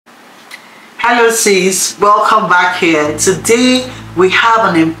Hello sis, welcome back here. Today we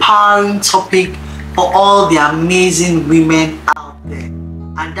have an empowering topic for all the amazing women out there,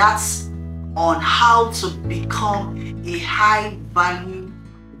 and that's on how to become a high value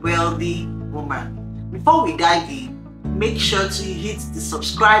wealthy woman. Before we dive in, make sure to hit the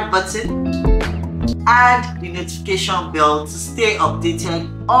subscribe button and the notification bell to stay updated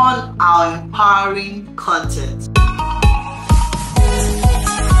on our empowering content.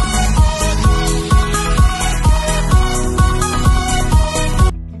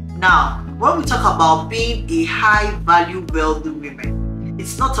 Now, when we talk about being a high value wealthy woman,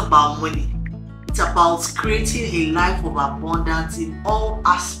 it's not about money. It's about creating a life of abundance in all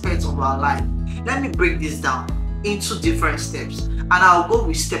aspects of our life. Let me break this down into different steps, and I'll go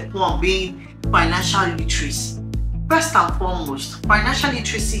with step 1 being financial literacy. First and foremost, financial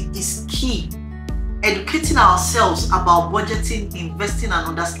literacy is key. Educating ourselves about budgeting, investing, and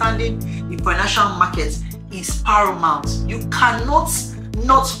understanding the financial markets is paramount. You cannot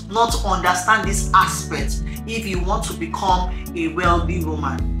not understand this aspect if you want to become a wealthy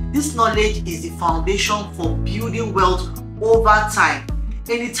woman. This knowledge is the foundation for building wealth over time.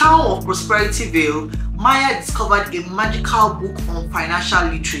 In the town of Prosperity Vale, Maya discovered a magical book on financial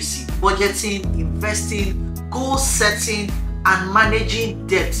literacy, budgeting, investing, goal setting, and managing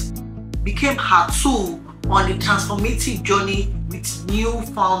debt became her tool on the transformative journey with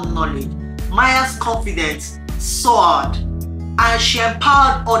newfound knowledge. Maya's confidence soared, and she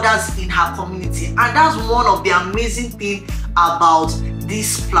empowered others in her community. And that's one of the amazing things about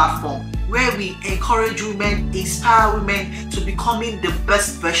this platform, where we encourage women, inspire women to becoming the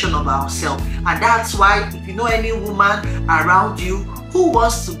best version of ourselves. And that's why if you know any woman around you who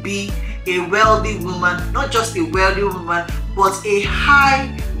wants to be a wealthy woman, not just a wealthy woman, but a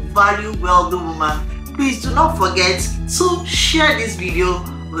high value wealthy woman, please do not forget to share this video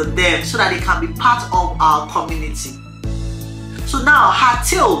with them so that they can be part of our community. So now her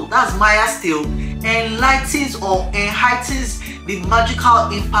tale, that's Maya's tale, enlightens or enheightens the magical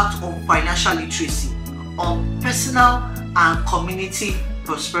impact of financial literacy on personal and community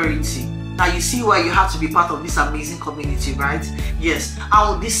prosperity. Now you see why you have to be part of this amazing community, right? Yes.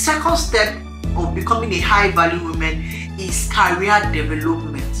 And the second step of becoming a high value woman is career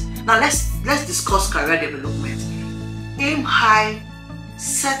development. Now let's discuss career development. Aim high,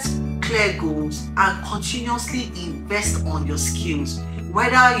 set clear goals, and continuously invest on your skills.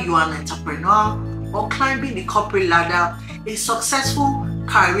 Whether you are an entrepreneur or climbing the corporate ladder, a successful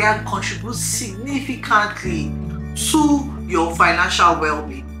career contributes significantly to your financial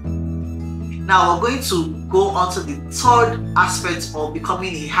well-being. Now we're going to go on to the third aspect of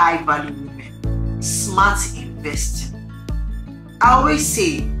becoming a high value woman: smart investing. I always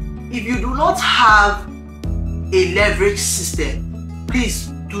say, if you do not have a leverage system, please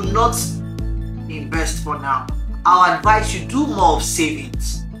do not invest for now. I'll advise you do more of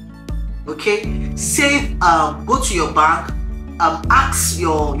savings. Okay, save. Go to your bank, ask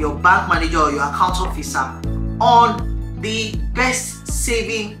your bank manager or your account officer on the best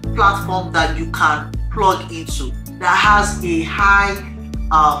saving platform that you can plug into that has a high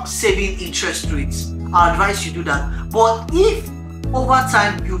saving interest rate. I'll advise you do that. But if over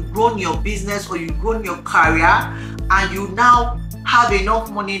time you've grown your business or you've grown your career and you now have enough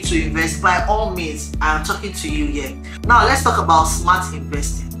money to invest, by all means, I'm talking to you here. Now let's talk about smart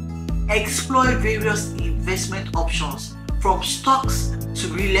investing. Explore various investment options from stocks to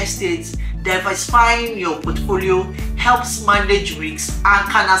real estate. Diversifying your portfolio helps manage risks and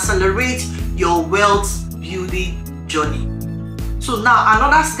can accelerate your wealth building journey. So now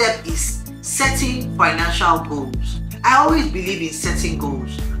another step is setting financial goals. I always believe in setting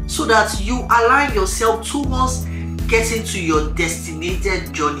goals so that you align yourself towards getting to your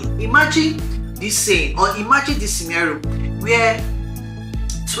designated journey. Imagine this saying, or imagine this scenario where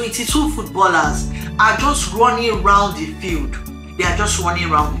 22 footballers are just running around the field. They are just running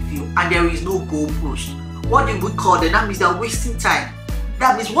around the field and there is no goal post. What do we call them? That means they're wasting time.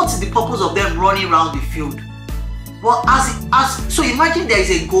 That means what is the purpose of them running around the field? Well, so imagine there is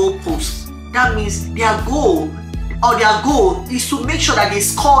a goal post. That means their goal is to make sure that they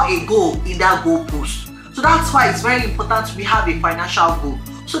score a goal in that goal post. So that's why it's very important to have a financial goal,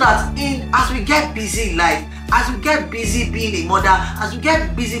 so that as we get busy in life, as we get busy being a mother, as we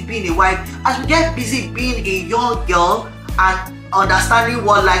get busy being a wife, as we get busy being a young girl and understanding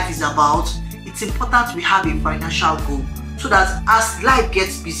what life is about, it's important we have a financial goal, so that as life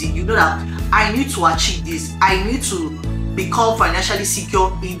gets busy, you know that I need to achieve this, I need to become financially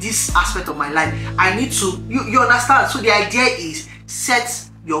secure in this aspect of my life. I need to, you understand? So the idea is set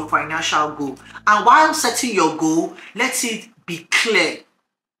your financial goal. And while setting your goal, let it be clear.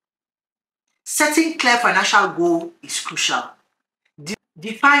 Setting clear financial goal is crucial.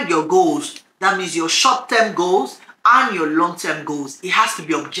 Define your goals. That means your short-term goals and your long-term goals. It has to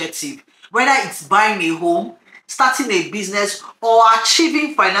be objective. Whether it's buying a home, starting a business, or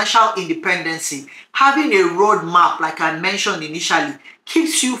achieving financial independence, having a roadmap, like I mentioned initially,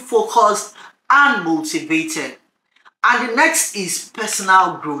 keeps you focused and motivated. And the next is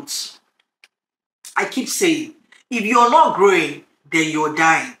personal growth. I keep saying, if you're not growing, then you're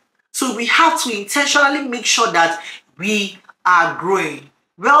dying. So we have to intentionally make sure that we are growing.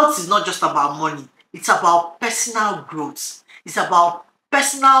 Wealth is not just about money, it's about personal growth. It's about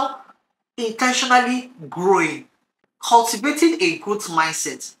personal, intentionally growing. Cultivating a growth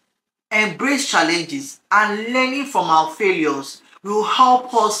mindset, embrace challenges, and learning from our failures will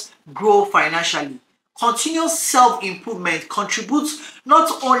help us grow financially. Continuous self-improvement contributes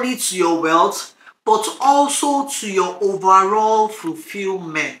not only to your wealth, but also to your overall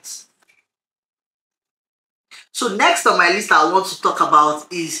fulfillment. So next on my list I want to talk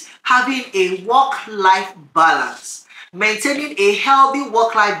about is having a work-life balance. Maintaining a healthy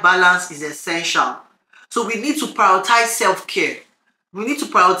work-life balance is essential. So we need to prioritize self-care. We need to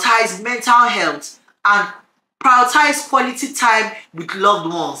prioritize mental health and prioritize quality time with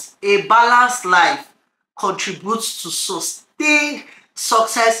loved ones. A balanced life contributes to sustained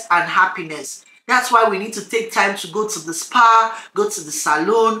success and happiness. That's why we need to take time to go to the spa, go to the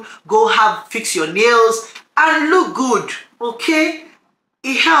salon, fix your nails and look good, okay?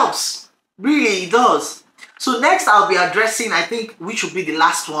 It helps, really it does. So next I'll be addressing, I think, which will be the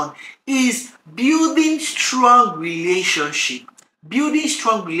last one, is building strong relationship. Building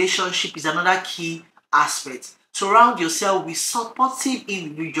strong relationship is another key aspect. Surround yourself with supportive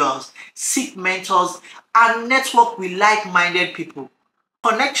individuals, seek mentors, and network with like-minded people.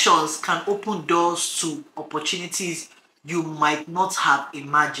 Connections can open doors to opportunities you might not have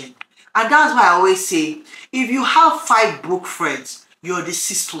imagined. And that's why I always say, if you have 5 broke friends, you're the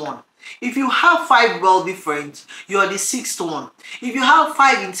 6th one. If you have 5 wealthy friends, you are the 6th one. If you have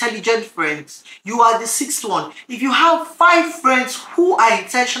 5 intelligent friends, you are the 6th one. If you have 5 friends who are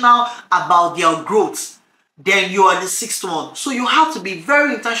intentional about their growth, then you are the 6th one. So you have to be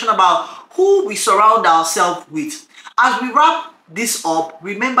very intentional about who we surround ourselves with. As we wrap this up,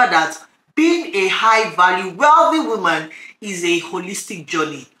 remember that being a high-value, wealthy woman is a holistic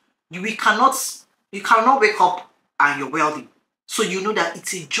journey. You cannot wake up and you're wealthy. So you know that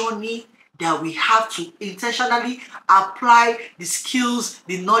it's a journey that we have to intentionally apply the skills,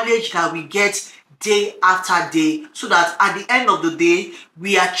 the knowledge that we get day after day, so that at the end of the day,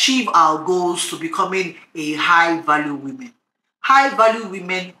 we achieve our goals to becoming a high-value woman. High-value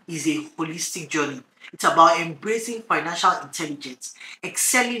women is a holistic journey. It's about embracing financial intelligence,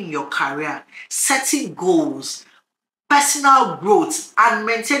 excelling in your career, setting goals, personal growth, and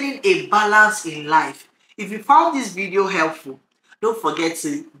maintaining a balance in life. If you found this video helpful, don't forget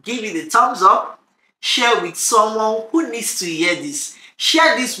to give it a thumbs up, share with someone who needs to hear this.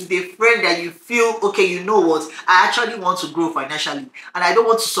 Share this with a friend that you feel, okay, you know what, I actually want to grow financially and I don't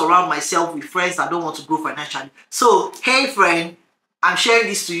want to surround myself with friends that don't want to grow financially. So, hey friend, I'm sharing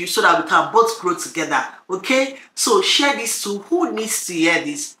this to you so that we can both grow together, okay? So share this to who needs to hear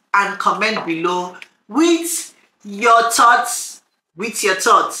this and comment below with your thoughts,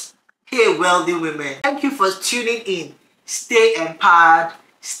 Hey wealthy women, thank you for tuning in. Stay empowered,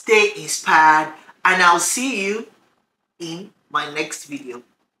 stay inspired, and I'll see you in my next video.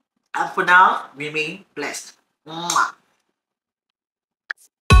 And for now, remain blessed. Mwah.